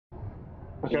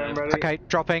Okay, I'm ready. Okay,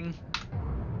 dropping.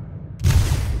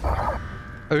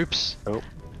 Oops. Oh.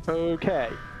 Okay.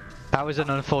 That was an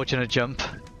unfortunate jump.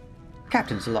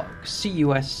 Captain's log,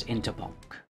 CUS Interponk.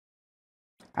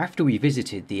 After we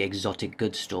visited the exotic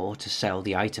goods store to sell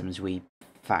the items we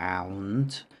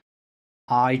found,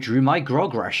 I drew my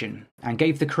grog ration and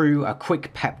gave the crew a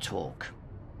quick pep talk.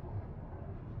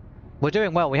 We're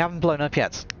doing well, we haven't blown up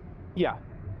yet. Yeah.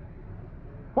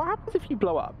 What happens if you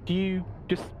blow up? Do you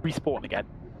just respawn again?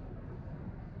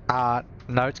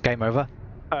 No, it's game over.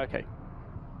 Okay.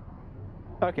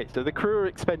 Okay, so the crew are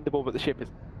expendable, but the ship is.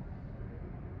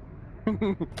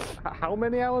 How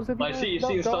many hours have you I see you've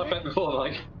seen Star Trek before,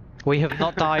 like. We have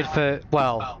not died for,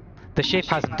 well, the ship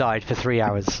hasn't died for 3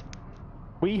 hours.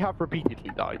 We have repeatedly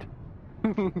died.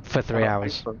 For 3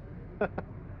 hours.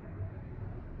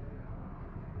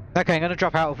 Okay, I'm gonna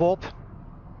drop out of warp.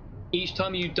 Each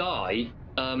time you die,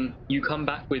 you come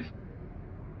back with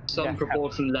some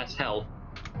proportion less health,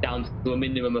 down to a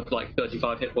minimum of like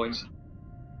 35 hit points,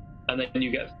 and then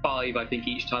you get 5, I think,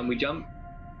 each time we jump.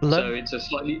 So it's a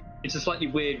slightly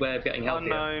weird way of getting health.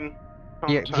 Unknown.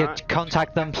 Yeah,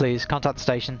 contact them, please. Contact the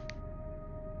station.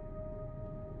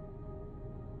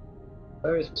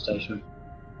 Where is the station?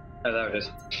 Oh, there it is.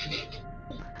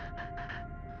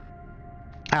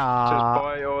 Just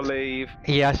buy or leave.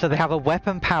 Yeah, so they have a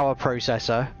weapon power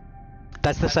processor.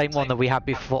 That's the same one that we had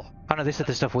before. Oh no, this is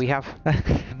the stuff we have.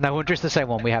 No wonder it's the same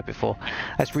one we had before.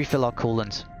 Let's refill our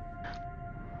coolant.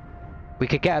 We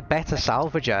could get a better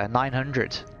salvager,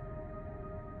 900.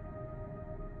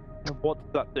 What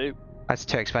does that do? That's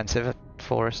too expensive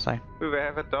for us, though. Ooh, they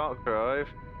have a dark drive.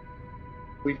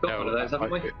 We've got one of those,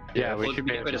 haven't we? Yeah, we Or should did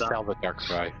be able get to rid of sell the dark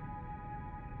drive.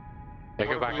 Yeah,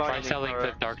 go back, try selling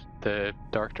the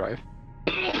dark drive.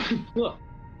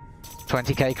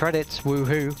 20k credits,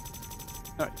 woohoo.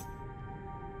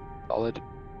 Solid.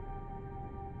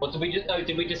 What did we just? Oh,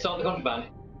 did we just sell the contraband?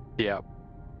 Yeah.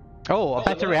 Oh, a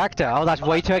better reactor. Oh, that's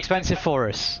way too expensive for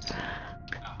us.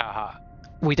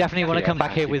 We definitely want to come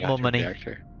back here with more money.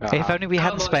 If only we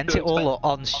hadn't spent it all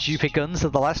on stupid guns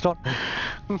at the last one.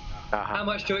 How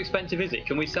much too expensive is it?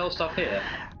 Can we sell stuff here?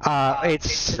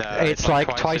 It's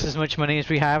like twice as much money as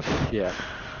we have. Yeah.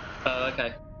 Oh,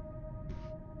 okay.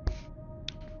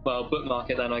 Well, bookmark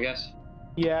it then, I guess.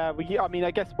 Yeah, I mean,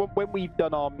 I guess when we've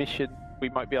done our mission, we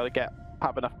might be able to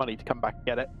have enough money to come back and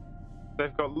get it.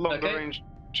 They've got longer range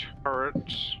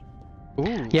turrets.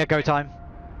 Ooh. Yeah, go time.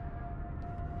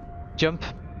 Jump.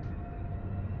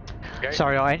 Okay.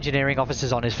 Sorry, our engineering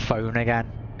officer's on his phone again.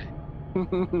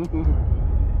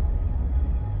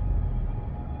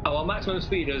 Oh, our maximum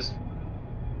speed has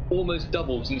almost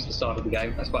doubled since the start of the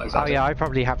game. That's quite exciting. Oh yeah, I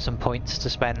probably have some points to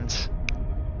spend.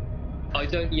 I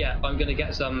don't yet. I'm going to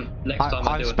get some next time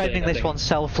I do I'm spending this one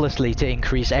selflessly to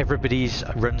increase everybody's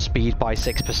run speed by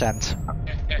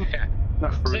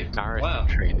 6%. Wow.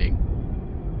 Training.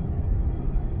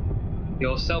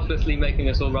 You're selflessly making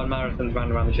us all run marathons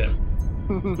round around the ship.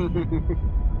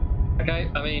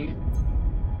 Okay, I mean,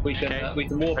 we can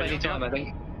warp any time, I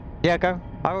think. Yeah, go.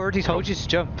 I already told you to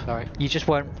jump. Sorry. You just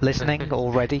weren't listening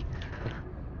already.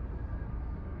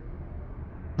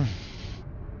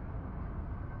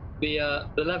 The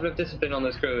level of discipline on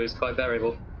this crew is quite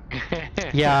variable.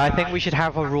 Yeah, I think we should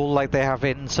have a rule like they have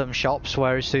in some shops,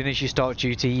 where as soon as you start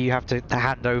duty, you have to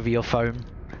hand over your phone.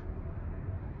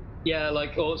 Yeah,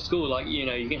 like, or at school, like, you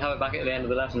know, you can have it back at the end of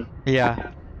the lesson.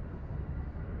 Yeah.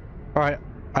 Alright,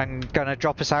 I'm gonna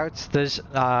drop us out. There's,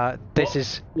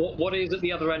 what is at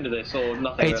the other end of this, or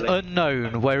nothing It's really?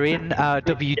 unknown. We're in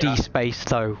WD space,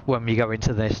 though, when we go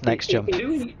into this next jump.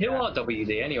 Who are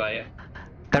WD, anyway?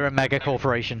 They're a mega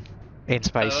corporation in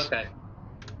space. Oh, okay.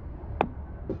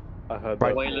 I heard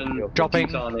Right, Wayland, dropping.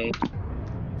 Tutani.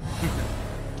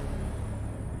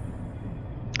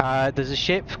 There's a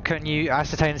ship. Can you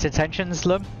ascertain its intentions,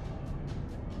 Lum?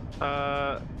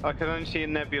 I can only see a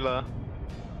nebula.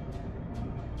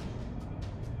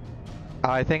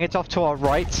 I think it's off to our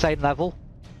right, same level.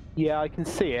 Yeah, I can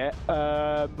see it.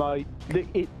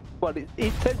 It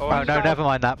says. Oh no, never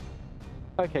mind that.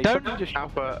 Okay, Don't. just.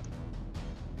 Alpha.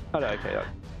 Oh no, okay.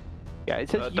 Yeah, it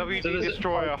says. WD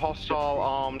destroyer hostile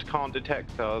armed, can't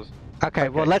detect us. Okay,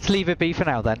 well let's leave it be for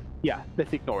now then. Yeah,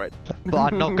 let's ignore it. But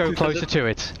I'd not go closer to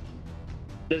it.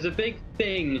 There's a big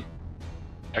thing.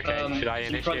 Okay, should I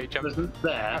initiate jump?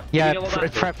 There. Yeah, You know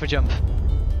what prep for jump.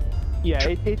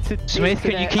 Yeah, it's a. Smith,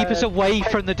 can you keep us away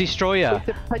from the destroyer?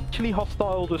 It's a potentially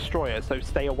hostile destroyer, so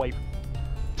stay away.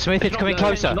 Smith, it's coming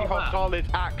closer. Not hostile, it's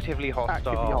actively hostile.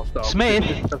 Actively hostile.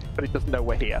 Smith! But it doesn't know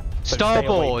we're here. So stay away.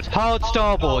 Starboard! Hard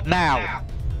starboard, now!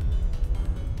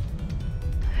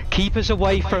 Keep us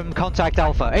away from contact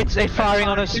Alpha. It's firing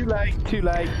on us. Too late, too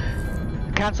late.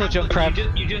 Cancel jump prep.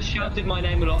 You just shouted my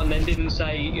name a lot and then didn't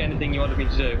say anything you wanted me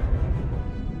to do.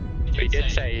 We did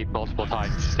say multiple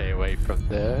times to stay away from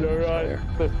the. You're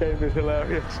right. This game is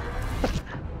hilarious.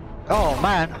 Oh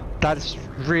man, that's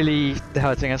really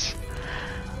hurting us.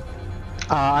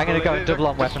 I'm gonna go and double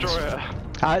on weapons.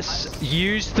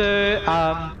 Use the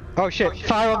oh shit!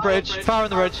 Fire on bridge! Fire on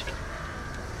the bridge!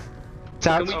 It's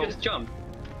out. Can we just jump?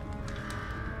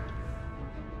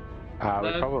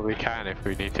 We probably can if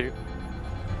we need to.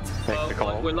 Make the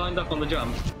call. We're lined up on the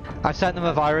jump. I've sent them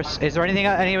a virus. Is there anything?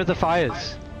 Any of the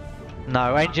fires?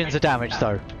 No, engines are damaged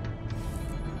though.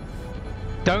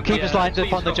 Don't keep us lined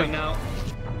up on the jump. Now.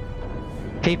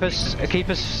 Keep us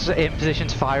in position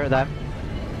to fire at them.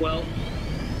 Well,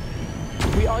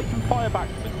 I can fire back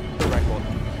to the record.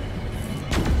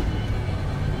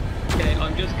 okay,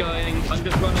 I'm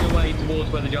just running away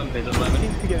towards where the jump is at the moment.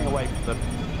 Seems to be getting away from them.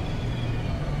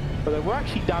 But we're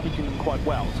actually damaging them quite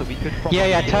well, so we could probably...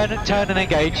 Yeah, turn and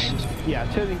engage.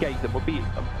 Yeah, turn and engage them, we'll beat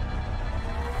them.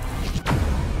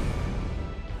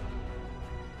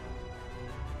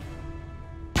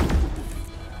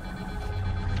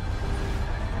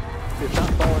 Is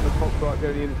that bar on the top right the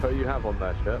only info you have on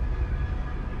that ship?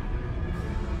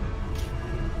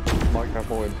 Might have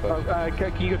more info.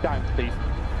 Can you go down, please?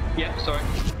 Yeah, sorry.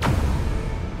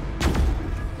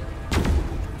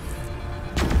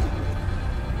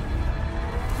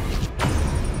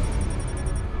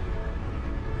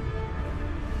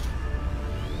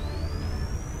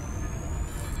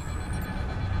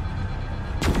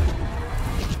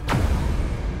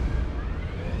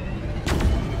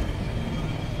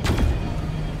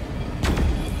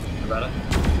 Better.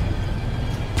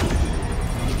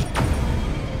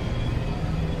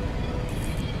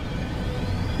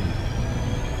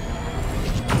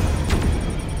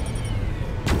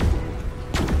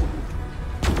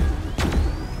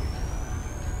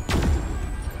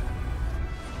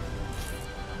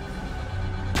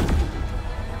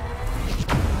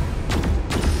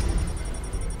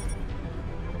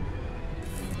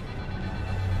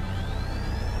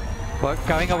 We're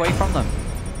going away from them.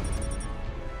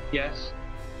 Yes.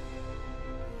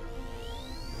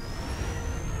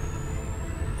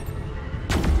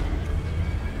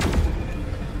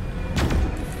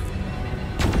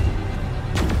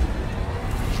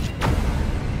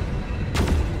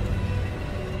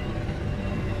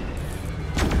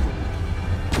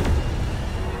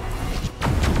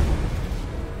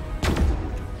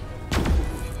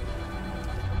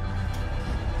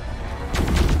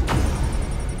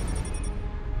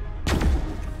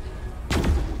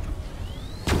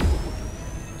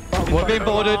 We're being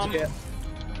boarded.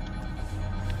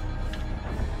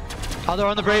 Other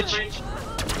on the bridge.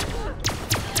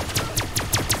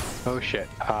 Oh shit,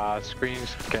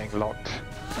 screen's getting locked.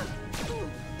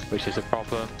 Which is a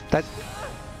problem.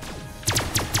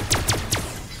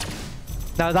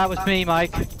 No, that was me,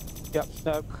 Mike. Yep,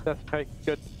 no, that's okay,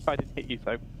 good. I didn't hit you,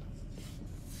 so...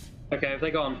 Okay, have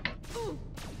they gone?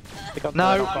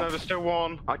 No. No, there's still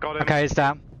one. I got him. Okay, it's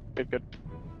down. Good, good.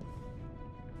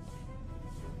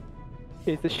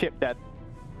 Is the ship dead?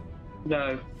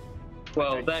 No.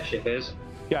 Well, their ship is.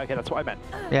 Yeah, okay, that's what I meant.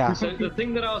 Yeah. So the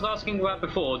thing that I was asking about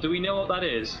before, do we know what that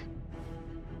is?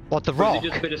 What, the Or is rock? it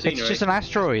just a bit of It's scenery? just an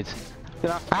asteroid.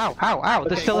 Ow, Ow, ow, ow,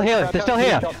 they're still here, they're still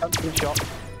here.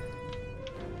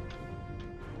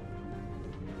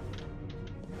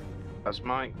 That's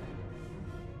Mike.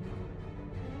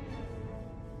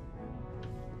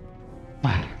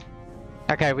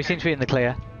 Okay, we seem to be in the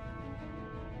clear.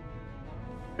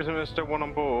 Isn't there still one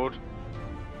on board?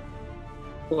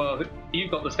 Well, you've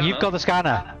got the scanner. You've got the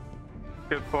scanner.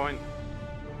 Good point.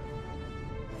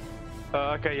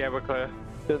 Okay, yeah, we're clear.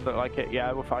 Doesn't look like it,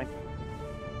 yeah, we're fine.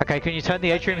 Okay, can you turn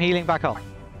the atrium healing back on?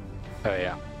 Oh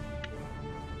yeah.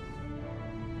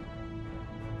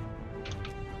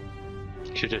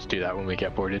 Should just do that when we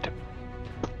get boarded.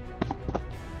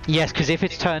 Yes, because if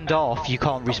it's turned off, you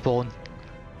can't respawn.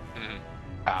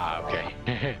 Ah, okay.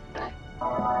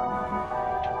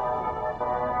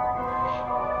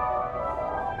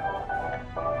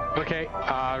 Okay,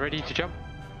 ready to jump?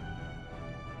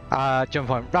 Jump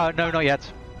on. Oh, no, not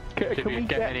yet. Did we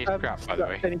get any scrap, by the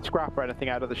way? Any scrap or anything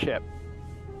out of the ship?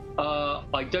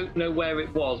 I don't know where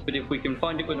it was, but if we can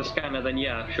find it with a scanner, then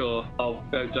yeah, sure, I'll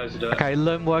go closer to it. Okay,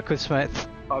 learn work with Smith.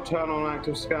 I'll turn on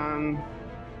active scan.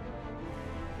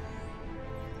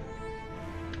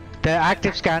 The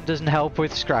active scan doesn't help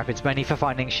with scrap, it's mainly for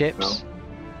finding ships. No.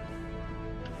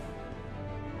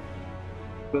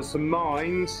 There's some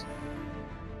mines.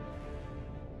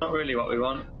 Not really what we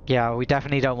want. Yeah, we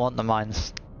definitely don't want the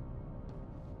mines.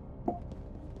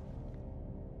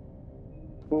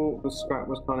 thought the scrap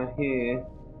was kind of here.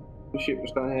 The ship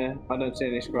was kind of here. I don't see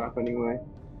any scrap anyway.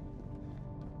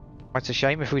 It's a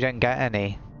shame if we don't get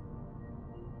any.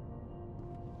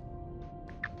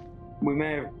 We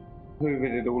may have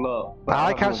hoovered it all up. But I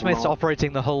like how haven't Smith's all the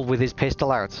operating the hull with his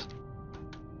pistol out.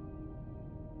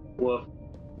 Woof.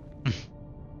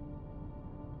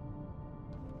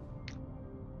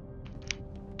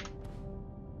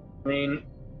 I mean,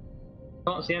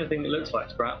 can't see anything that looks like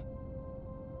scrap.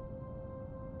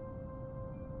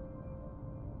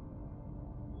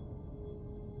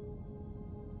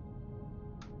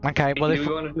 Okay, well Do if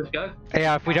we want to just go?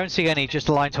 yeah, if we don't see any, just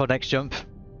align to our next jump.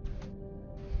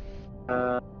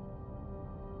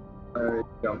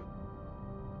 Jump.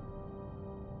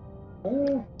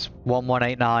 It's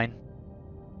 1189.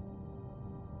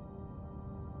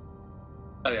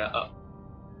 Oh yeah, up.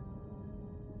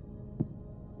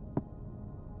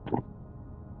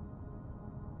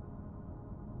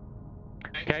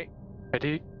 Okay,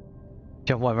 ready?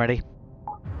 Jump one ready.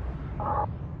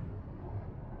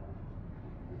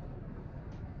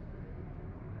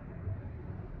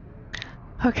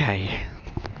 Okay.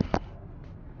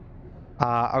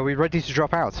 Are we ready to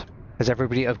drop out? Has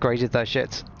everybody upgraded their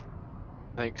shit?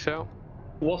 I think so.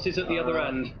 What is at the other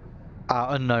end?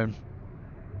 Unknown.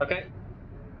 Okay.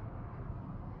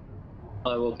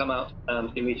 I will come out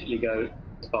and immediately go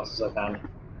as fast as I can.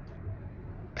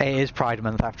 It is Pride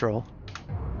Month after all.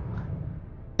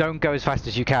 Don't go as fast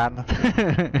as you can.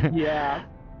 Yeah.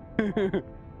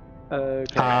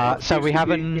 Okay. So we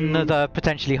have another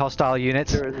potentially hostile unit.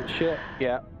 There is a ship.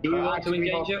 Yeah. Do we want to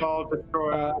engage it?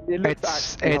 It looks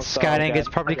It's actually hostile, scanning. yeah. It's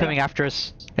probably coming after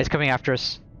us. It's coming after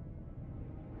us.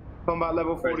 Combat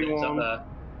level Where is it? It's up 41. there.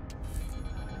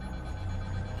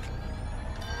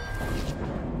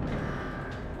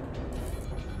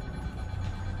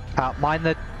 Mind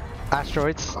the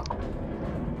asteroids.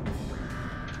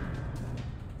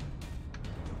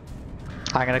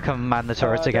 I'm gonna come man the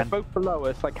turrets again. They're both below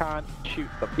us. I can't shoot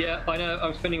them. Yeah, I know.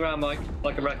 I'm spinning around like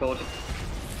a record.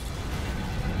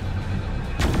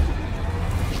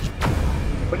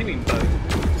 What do you mean both?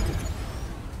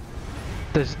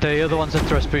 There's the other one's a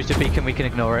thrust booster beacon. We can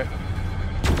ignore it.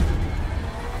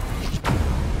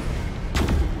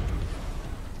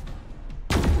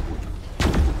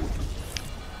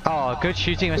 Oh, good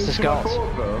shooting, Mr. Scott.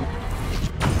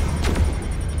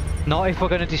 Not if we're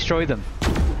going to destroy them.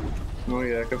 Oh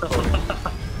yeah, good point.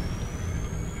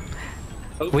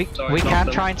 Oh, We sorry, we knocked can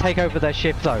them. try and take over their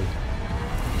ship though.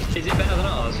 Is it better than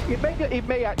ours? It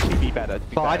may actually be better. to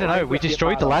be But I fair. don't know. It We might be a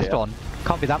destroyed bad the last idea. one.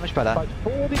 Can't be that much better. Like,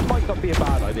 boarding might not be a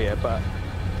bad idea, but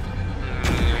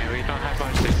We don't have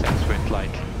much success with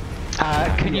like.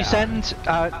 Can you Yeah. send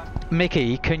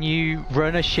Mickey? Can you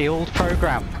run a shield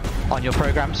program on your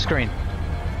program screen?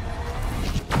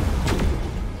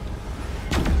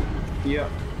 Yeah.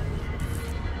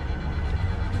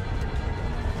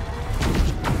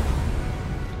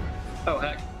 Oh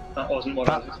heck, that wasn't what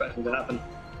I was expecting to happen.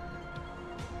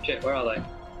 Shit, where are they?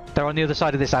 They're on the other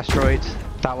side of this asteroid.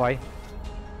 That way.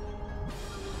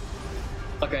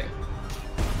 Okay.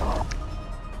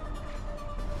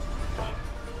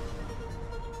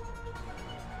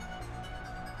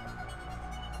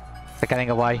 They're getting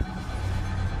away.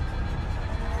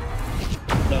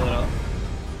 No, they're not.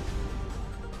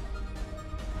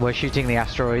 We're shooting the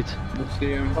asteroid. Let's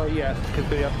see him. oh yeah, because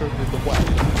the asteroid is the west.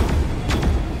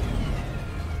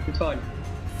 It's fine.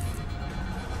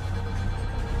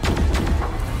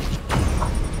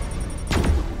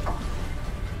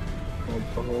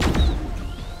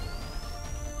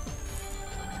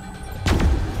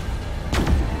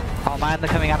 Oh man, they're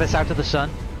coming at us out of the sun.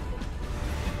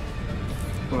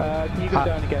 Can you go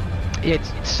down again?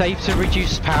 It's safe to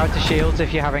reduce power to shields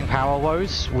if you're having power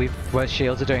woes. Where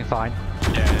shields are doing fine.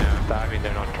 Yeah, I mean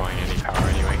they're not drawing any power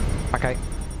anyway. Okay.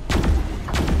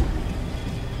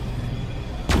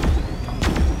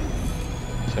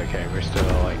 It's okay. We're still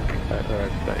like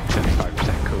 75%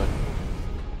 coolant.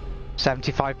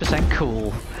 75%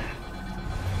 cool.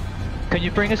 Can you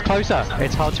bring us closer?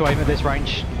 It's hard to aim at this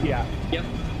range. Yeah. Yep.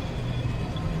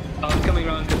 I was coming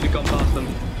around because we've gone past them.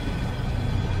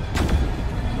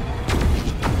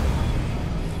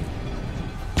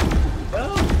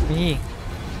 Yeah.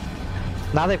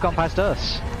 Now they've gone past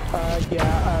us.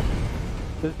 Yeah,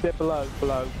 they're below.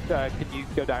 Can you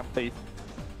go down, please?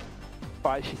 Oh,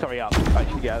 actually, sorry, up.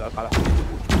 Actually, yeah, that's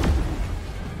better.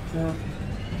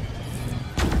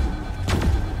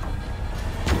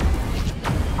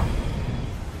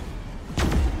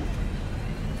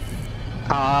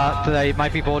 They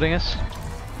might be boarding us.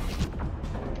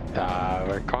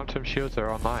 Our quantum shields are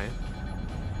online.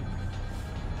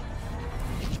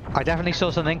 I definitely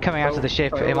saw something coming out of the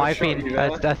ship. It might have been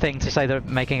a thing to say they're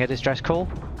making a distress call.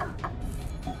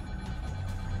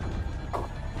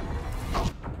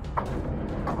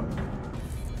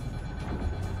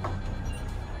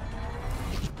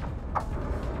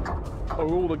 Are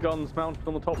all the guns mounted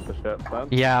on the top of the ship, then?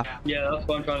 Yeah. Yeah, that's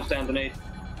what I'm trying to stay underneath.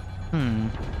 Hmm.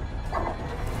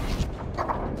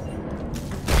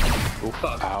 Oh,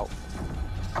 fuck. Ow.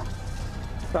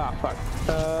 Ah,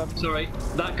 fuck. Sorry,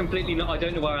 that completely not. I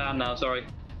don't know where I am now, sorry.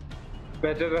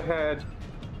 Better ahead.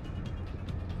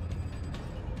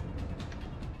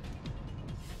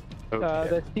 Okay.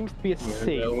 There seems to be a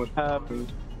C.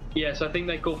 Yes, I think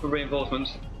they call for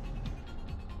reinforcements.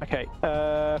 Okay,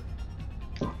 I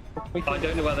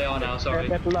don't know where they are now, sorry.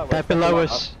 They're below us. They're below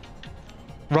us.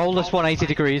 Roll us 180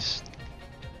 degrees.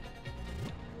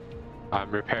 I'm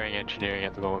repairing engineering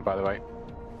at the moment, by the way.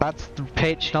 That's the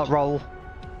pitch, not roll.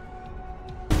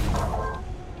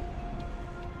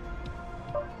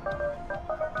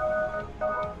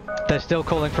 They're still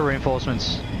calling for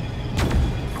reinforcements.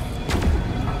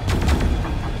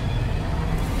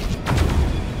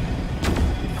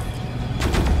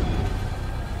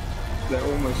 They're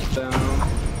almost down.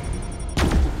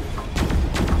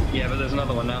 Yeah, but there's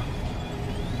another one now.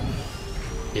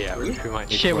 Yeah, which we might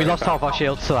need Shit, to we worry lost about. half our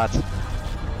shields to that.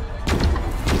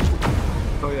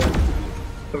 Oh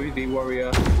yeah. WD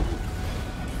warrior.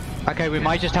 Okay, we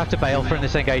might just have to bail from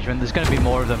this engagement. There's going to be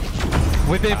more of them.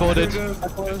 We've been boarded.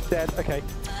 One's dead, okay.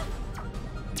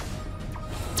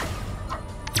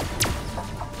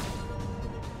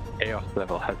 Chaos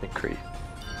level has increased.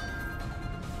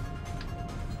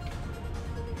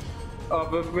 Oh,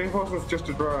 the reinforcement's just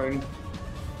a drone.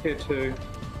 Here too.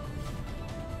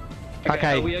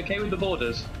 Okay. Are we okay with the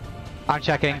borders? I'm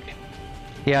checking.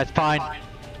 Yeah, it's fine.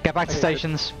 Get back to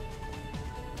stations.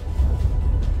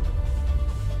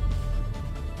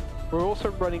 We're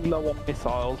also running low on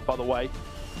missiles, by the way.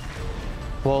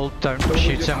 Well, don't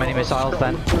shoot so many missiles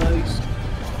then.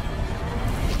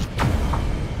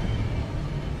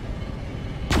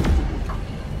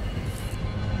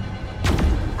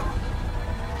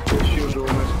 The shield's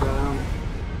almost down.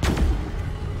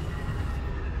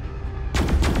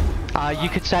 You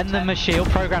could send them a shield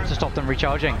program to stop them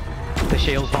recharging. The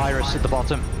shield virus at the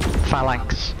bottom.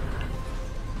 Phalanx.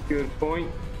 Good point.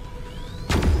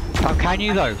 Oh, can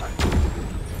you though?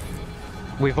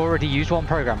 We've already used one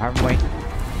program, haven't we?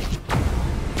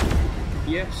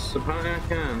 Yes, apparently I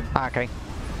can. Ah, okay.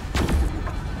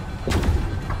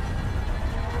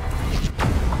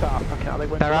 Ah, okay, they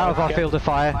went They're out of our yeah. field of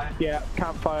fire. Yeah,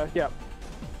 campfire, yeah.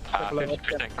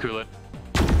 50% coolant.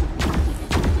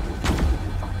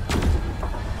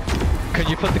 Could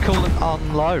you put the coolant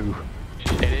on low?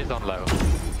 It is on low.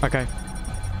 Okay.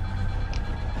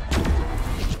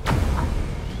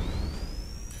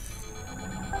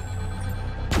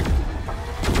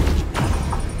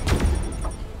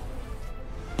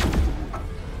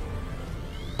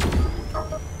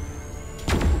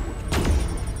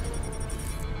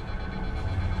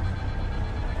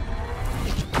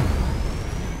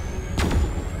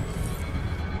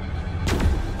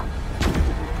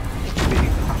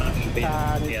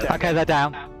 Yeah. Okay, they're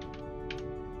down.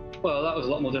 Well, that was a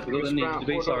lot more difficult than it needed to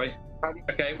be, sorry.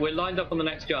 Okay, we're lined up on the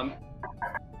next jump.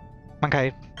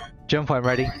 Okay. Jump point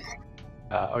ready.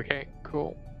 Okay,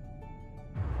 cool.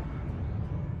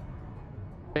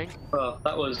 Well,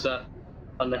 that was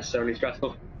unnecessarily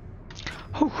stressful.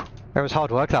 Whew. It was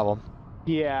hard work, that one.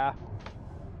 Yeah.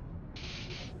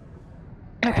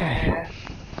 Okay.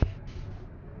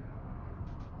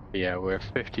 Yeah, we're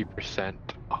 50%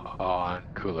 on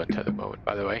coolant at the moment,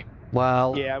 by the way.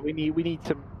 Well, Yeah, we need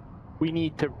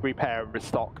to repair and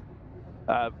restock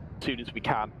as soon as we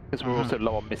can, because we're also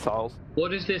low on missiles.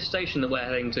 What is this station that we're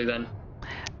heading to then?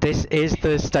 this is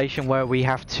the station where we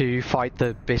have to fight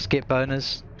the Biscuit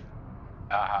Burners.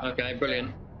 Okay,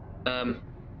 brilliant.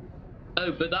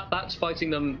 Oh, but that's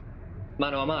fighting them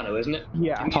mano a mano, isn't it?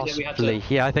 Yeah, Didn't you say we had to- Possibly.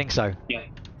 Yeah, I think so. Yeah.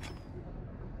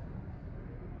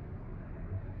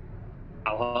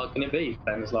 How hard can it be?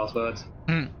 Famous last words.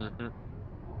 Mm.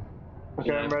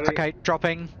 Okay, I'm ready. Okay,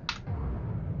 dropping.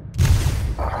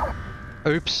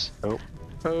 Oops.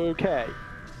 Okay.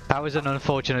 That was an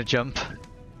unfortunate jump.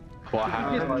 What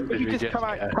happened? Did You we just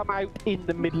come out in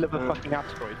the middle of a fucking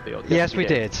asteroid field. Yes, we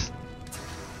did.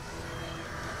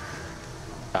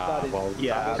 That is- well,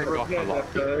 yeah. that got a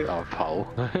lot of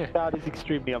hull. That is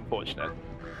extremely unfortunate.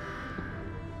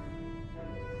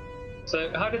 So,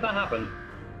 how did that happen?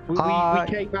 We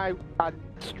came out and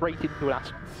straight into an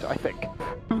asteroid, I think.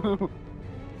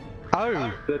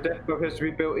 Oh, The death block has to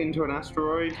be built into an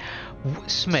asteroid.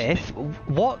 Smith,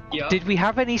 what? Yeah. Did we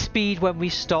have any speed when we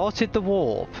started the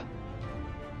warp?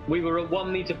 We were at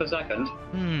 1 meter per second.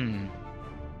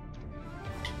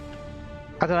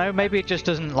 I don't know, maybe it just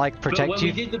doesn't, like, But protect when you.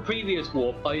 we did the previous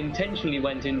warp, I intentionally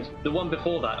went in. The one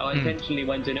before that, I intentionally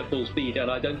went in at full speed, and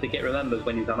I don't think it remembers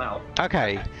when you come out.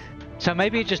 Okay. So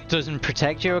maybe it just doesn't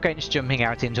protect you against jumping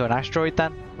out into an asteroid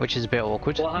then, which is a bit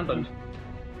awkward. What happened?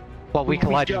 Well, we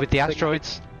collided with the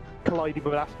asteroids. Collided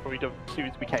with an asteroid as soon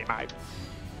as we came out.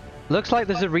 Looks like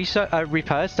there's a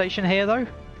repair station here, though.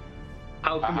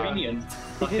 How convenient.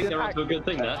 I think they're onto a good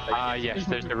thing there. Yes,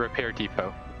 there's a repair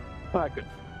depot. Ah, good.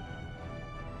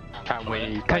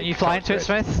 Can you fly into it,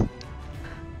 Smith?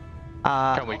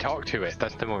 Can we talk to it?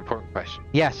 That's the more important question.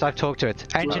 Yes, I've talked to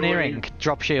it. Engineering,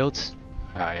 drop shields.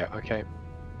 Yeah, okay.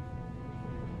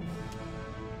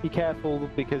 Be careful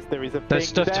because there is a There's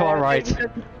thing stuff to our right.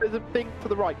 There's a thing to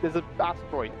the right. There's an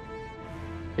asteroid.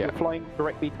 Yeah. We're flying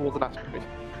directly towards an asteroid.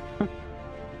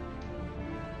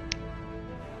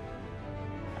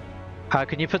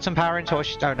 Can you put some power into our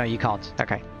oh no, you can't.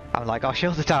 Okay. I'm like, our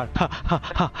shields are down.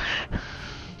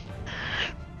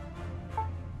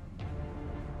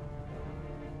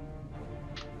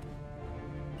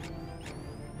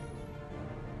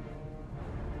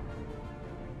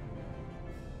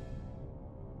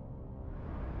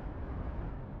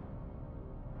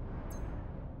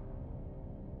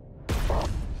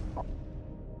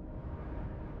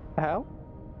 The hell?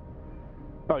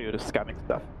 Oh, you're just scanning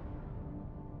stuff.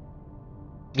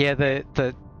 Yeah,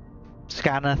 the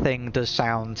scanner thing does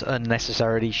sound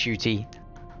unnecessarily shooty.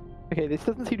 Okay, this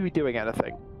doesn't seem to be doing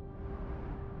anything.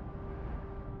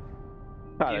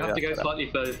 Oh, You have to go slightly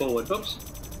further forward. Oops.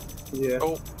 Yeah.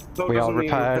 Oh, we are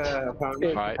repaired.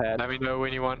 Apparently. right. Let me know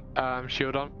when you want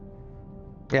shield on.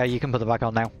 Yeah, you can put it back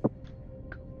on now.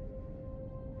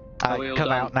 Are we all Come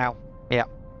done? out now. Yeah.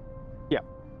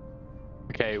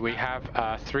 Okay, we have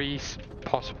 3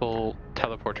 possible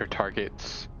teleporter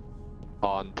targets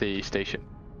on the station.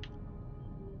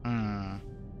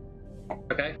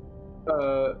 Okay.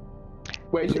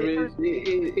 Wait, so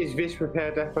is this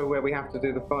repair depot where we have to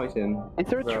do the fighting? Is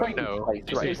there a trading No, place?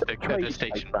 this Right, is is there the a trading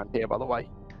station. place around here, by the way?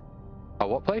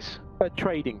 What place? A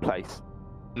trading place.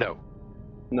 No.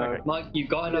 No. Okay. Mike, you've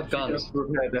got enough guns. Just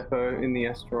repair depot in the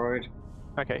asteroid.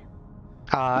 Okay.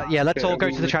 Yeah, let's all go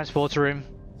to the transporter room.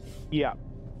 Yeah.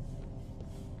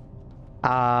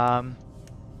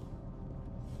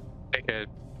 Take a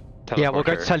Yeah, we'll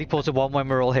go to teleporter. teleporter 1 when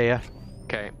we're all here.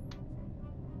 Okay.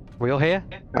 We all here?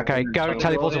 Okay, go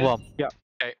teleporter 1. Yeah.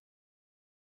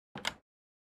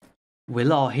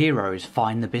 Will our heroes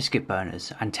find the biscuit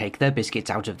burners and take their biscuits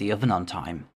out of the oven on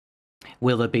time?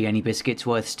 Will there be any biscuits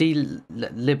worth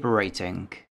liberating?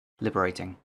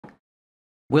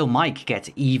 Will Mike get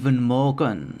even more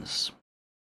guns?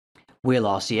 Will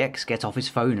RCX get off his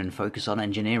phone and focus on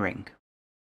engineering?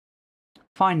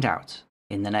 Find out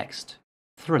in the next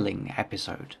thrilling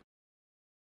episode.